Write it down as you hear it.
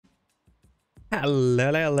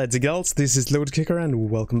Hello, lads and girls, this is Load Kicker and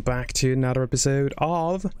welcome back to another episode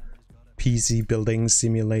of PC Building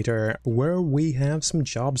Simulator, where we have some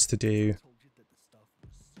jobs to do.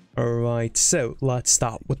 Alright, so let's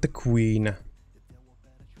start with the Queen.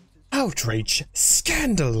 Outrage,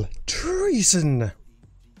 scandal, treason!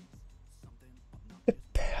 The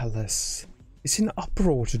palace is in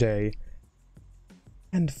uproar today,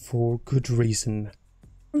 and for good reason.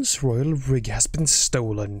 One's royal rig has been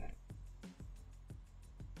stolen.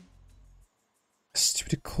 As to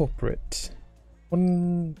the corporate,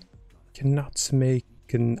 one cannot make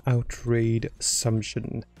an outright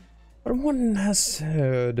assumption, but one has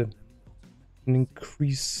heard an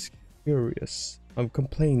increased curious of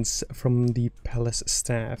complaints from the palace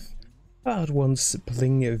staff about one's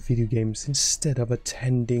playing video games instead of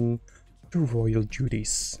attending to royal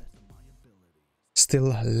duties.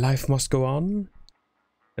 Still, life must go on,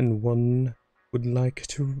 and one would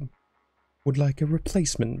like a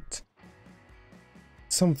replacement.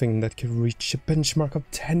 Something that could reach a benchmark of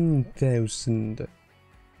 10,000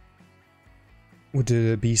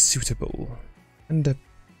 would be suitable. And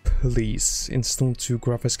please install 2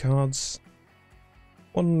 graphics cards.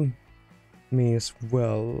 One may as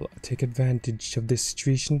well take advantage of this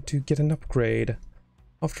situation to get an upgrade,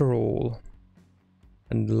 after all.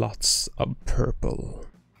 And lots of purple.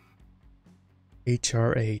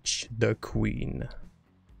 HRH the Queen.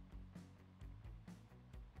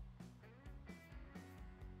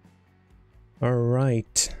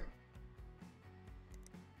 Alright.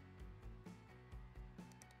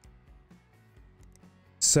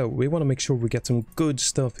 So, we want to make sure we get some good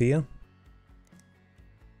stuff here.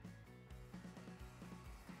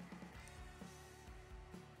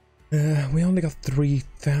 We only got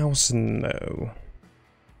 3,000 though.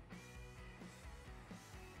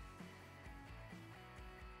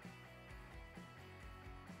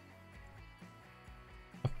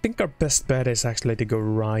 I think our best bet is actually to go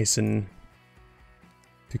Ryzen.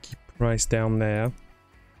 To keep price down there.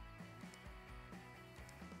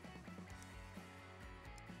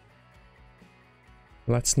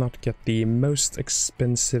 Let's not get the most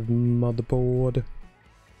expensive motherboard.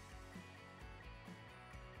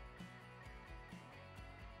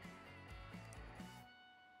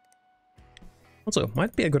 Also,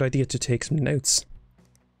 might be a good idea to take some notes.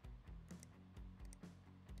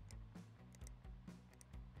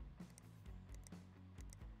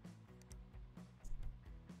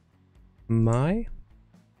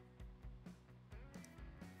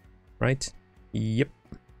 Right? Yep.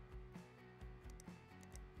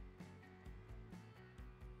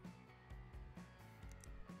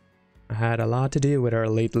 I had a lot to do with her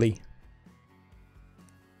lately.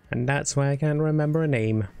 And that's why I can't remember a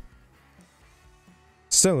name.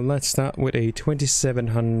 So let's start with a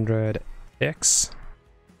 2700X.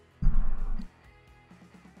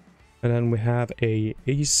 And then we have a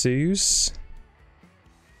Asus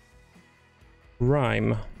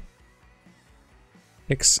Rime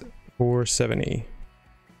X470.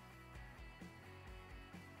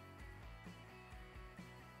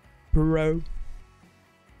 Pro.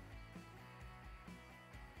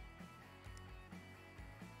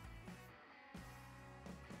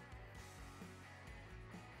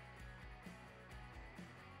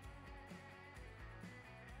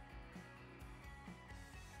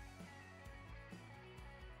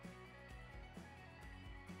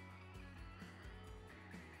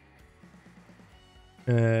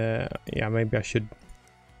 Yeah, maybe I should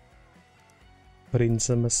put in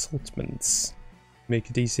some assortments. Make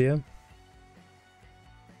it easier.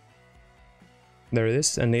 There it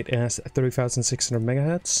is, and it has 3600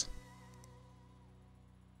 megahertz.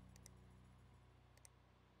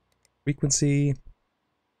 Frequency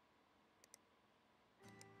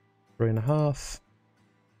 3.5. I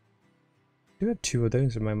do have 2 of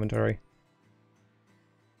those in my inventory.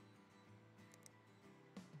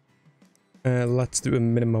 Let's do a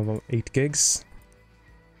minimum of 8 gigs.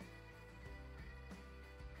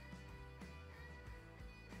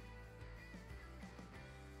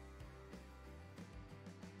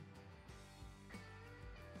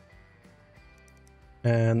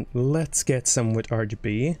 And let's get some with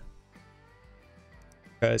RGB.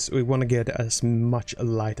 Because we want to get as much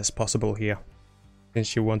light as possible here. Since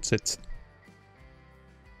she wants it.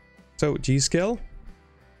 So, G-Scale.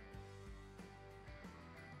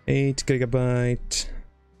 8 gigabyte,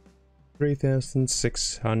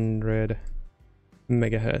 3600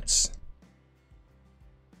 megahertz.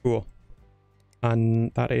 Cool.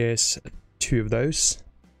 And that is 2 of those.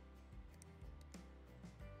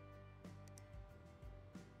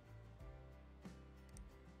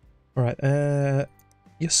 Alright,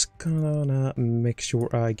 just gonna make sure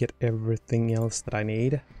I get everything else that I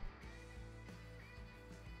need.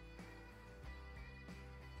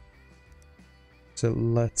 So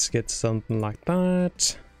let's get something like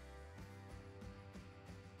that.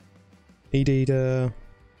 E-data.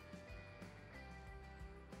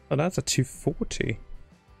 Oh, that's a 240.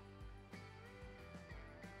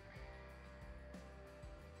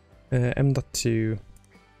 M.2,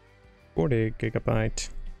 40 gigabyte.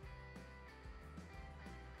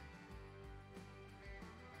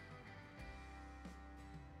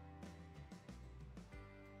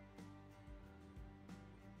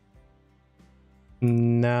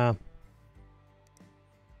 Nah.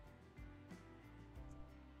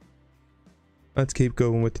 Let's keep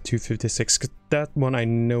going with the 256, because that one I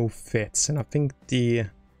know fits, and I think the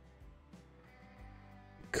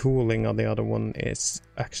cooling on the other one is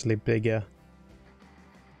actually bigger.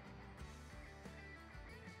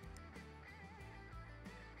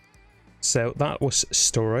 So that was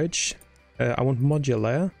storage. I want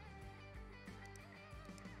modular.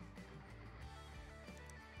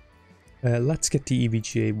 Let's get the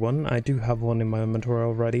EVGA one. I do have one in my inventory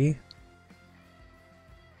already.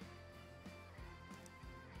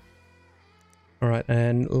 Alright,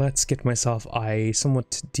 and let's get myself a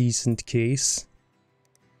somewhat decent case.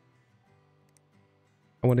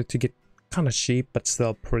 I wanted to get kind of cheap, but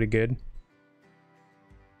still pretty good.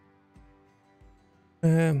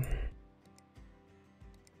 I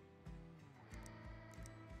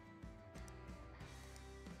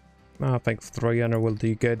think 300 will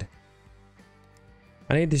do good.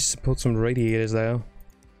 I need to put some radiators though.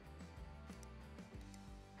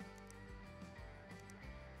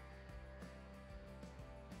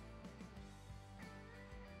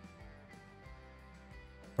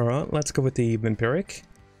 Alright, let's go with the Vampiric.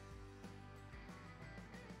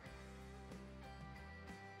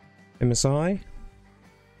 MSI.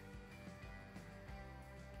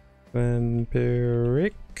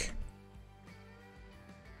 Vampiric.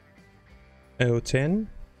 010.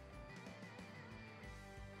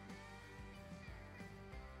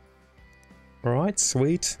 Alright,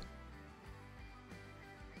 sweet.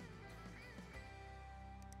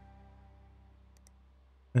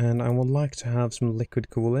 And I would like to have some liquid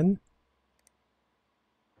cooling.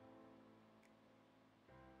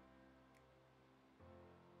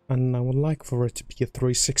 And I would like for it to be a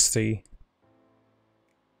 360.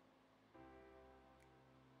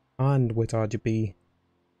 And with RGB.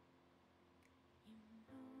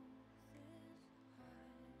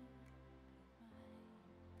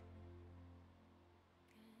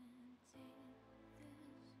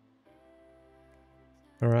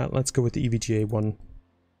 Alright, let's go with the EVGA one.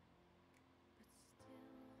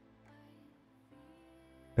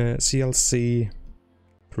 CLC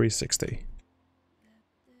 360.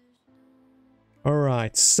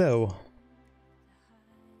 Alright, so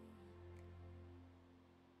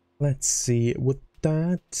let's see, with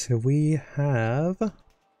that we have, I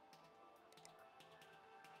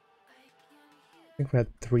think we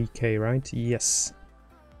had 3K, right? Yes.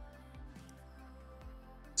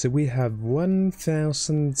 So we have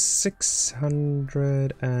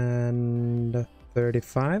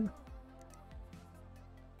 1,635.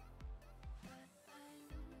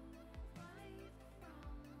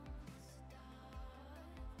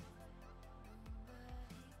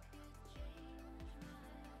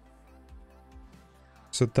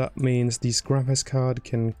 So that means this graphics card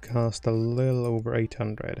can cost a little over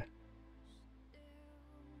 800.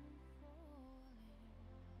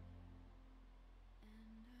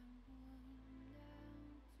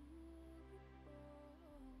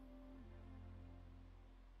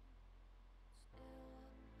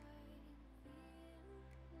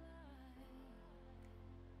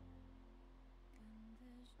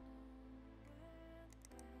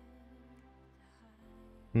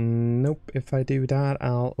 Nope, if I do that,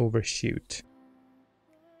 I'll overshoot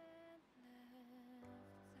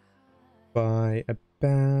by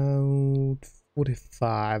about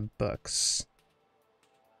 45 bucks.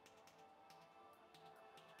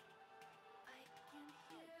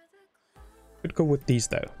 Could go with these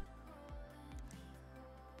though.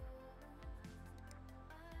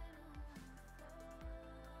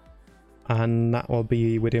 And that will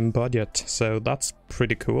be within budget, so that's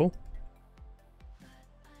pretty cool.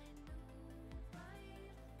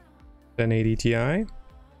 1080 Ti.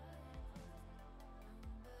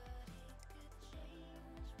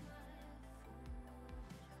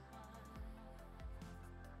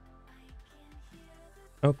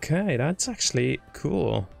 Okay, that's actually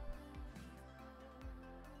cool.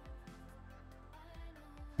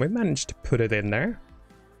 We managed to put it in there.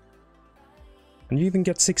 And you even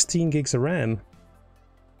get 16 gigs of RAM.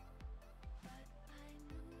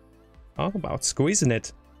 Talk about squeezing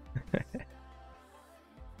it.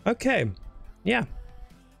 Okay, yeah.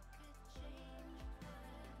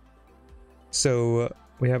 So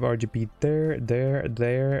we have RGB there,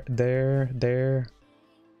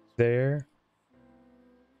 there.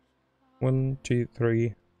 1, 2,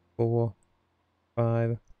 3, 4,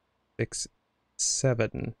 5, 6,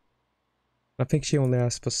 7. I think she only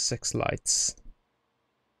asked for 6 lights.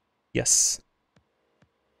 Yes.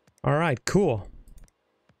 Alright, cool.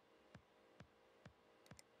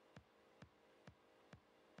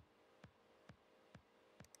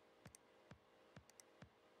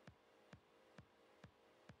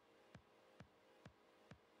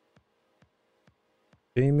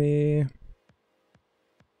 Jamie.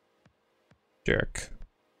 Jerk.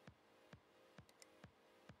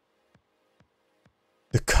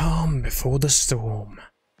 The calm before the storm.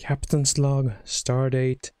 Captain's log,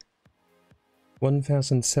 stardate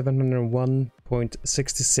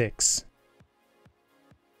 1701.66.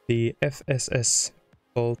 The FSS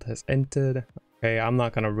vault has entered. Okay, I'm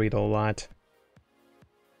not gonna read all that.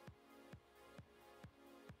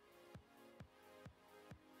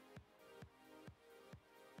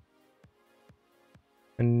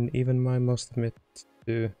 And even my most admit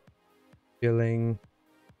to feeling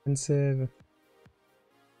expensive.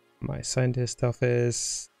 My scientist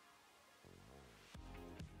office.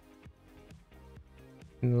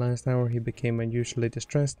 In the last hour he became unusually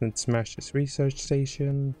distressed and smashed his research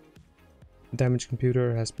station. The damaged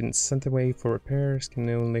computer has been sent away for repairs. Can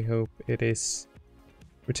only hope it is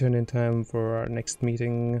returned in time for our next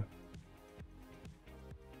meeting.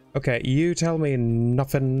 Okay, you tell me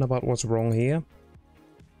nothing about what's wrong here.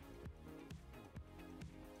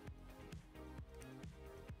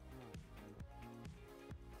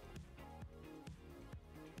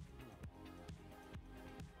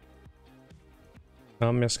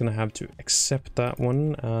 I'm just gonna have to accept that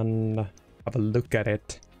one and have a look at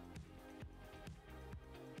it.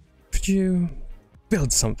 Could you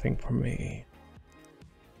build something for me?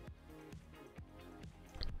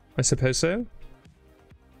 I suppose so.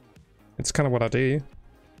 It's kind of what I do.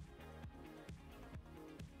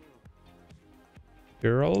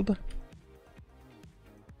 Gerald?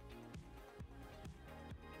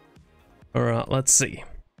 Alright, let's see.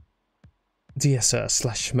 Dear sir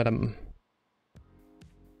slash madam.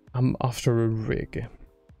 I'm after a rig.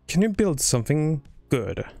 Can you build something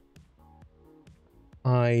good?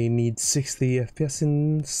 I need 60 FPS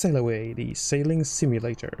in Sail Away, the sailing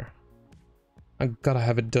simulator. I gotta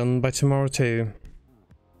have it done by tomorrow too.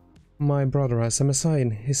 My brother has MSI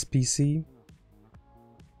in his PC.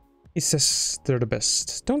 He says they're the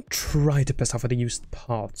best. Don't try to pass off the used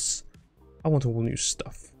parts. I want all new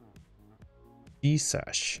stuff.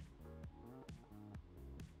 G-Sash.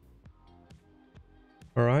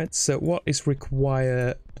 Alright, so what is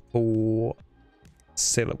required for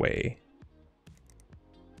Sail Away?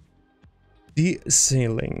 The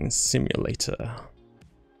sailing simulator.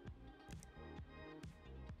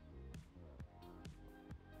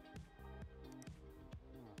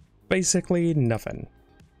 Basically nothing.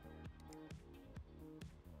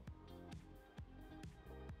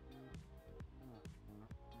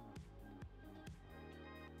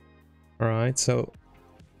 Alright, so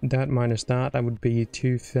that minus that would be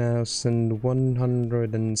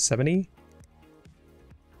 2,170.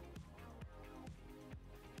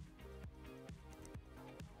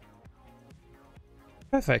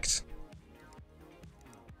 Perfect.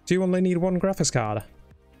 Do you only need one graphics card?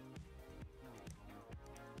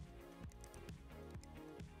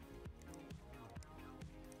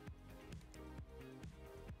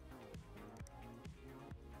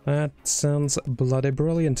 That sounds bloody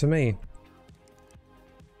brilliant to me.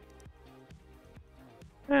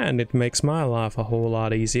 And it makes my life a whole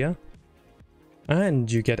lot easier.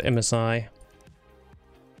 And you get MSI.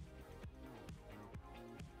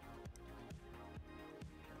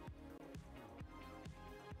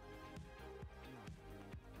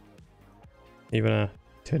 Even a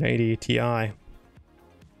 1080 Ti.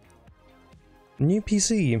 New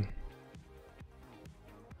PC.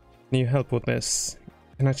 Can you help with this?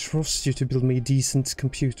 Can I trust you to build me a decent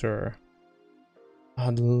computer?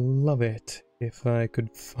 I'd love it if I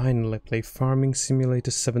could finally play Farming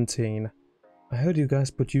Simulator 17. I heard you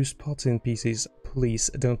guys put used pots in PCs.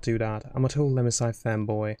 Please don't do that. I'm a total MSI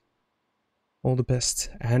fanboy. All the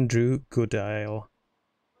best, Andrew Goodale.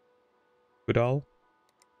 Goodall?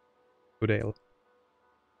 Goodale.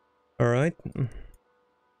 Alright.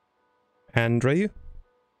 Andrew?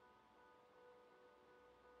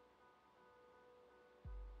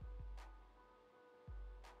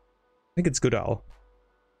 I think it's Goodall.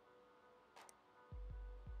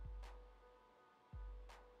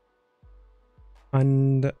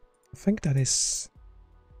 And I think that is...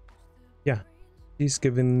 yeah, he's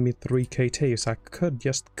giving me 3KT, so I could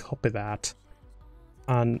just copy that.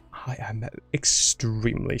 And I am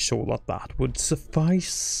extremely sure that that would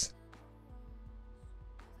suffice.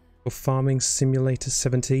 For Farming Simulator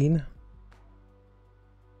 17.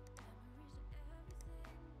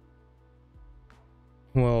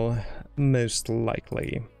 Well, most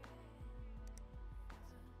likely.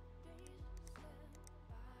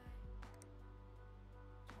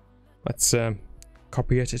 Let's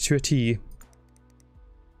copy it to a T.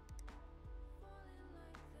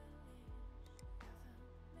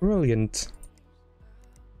 Brilliant.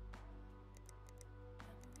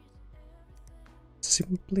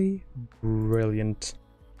 Simply brilliant.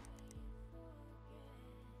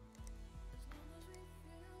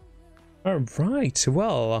 Alright,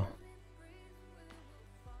 well...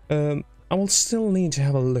 I will still need to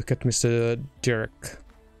have a look at Mr. Dirk.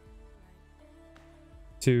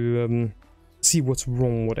 To see what's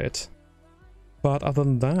wrong with it. But other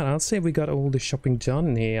than that, I'll say we got all the shopping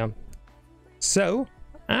done here. So,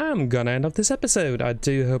 I'm gonna end up this episode. I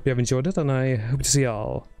do hope you have enjoyed it, and I hope to see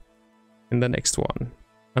y'all in the next one.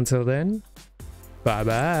 Until then, bye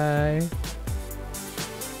bye.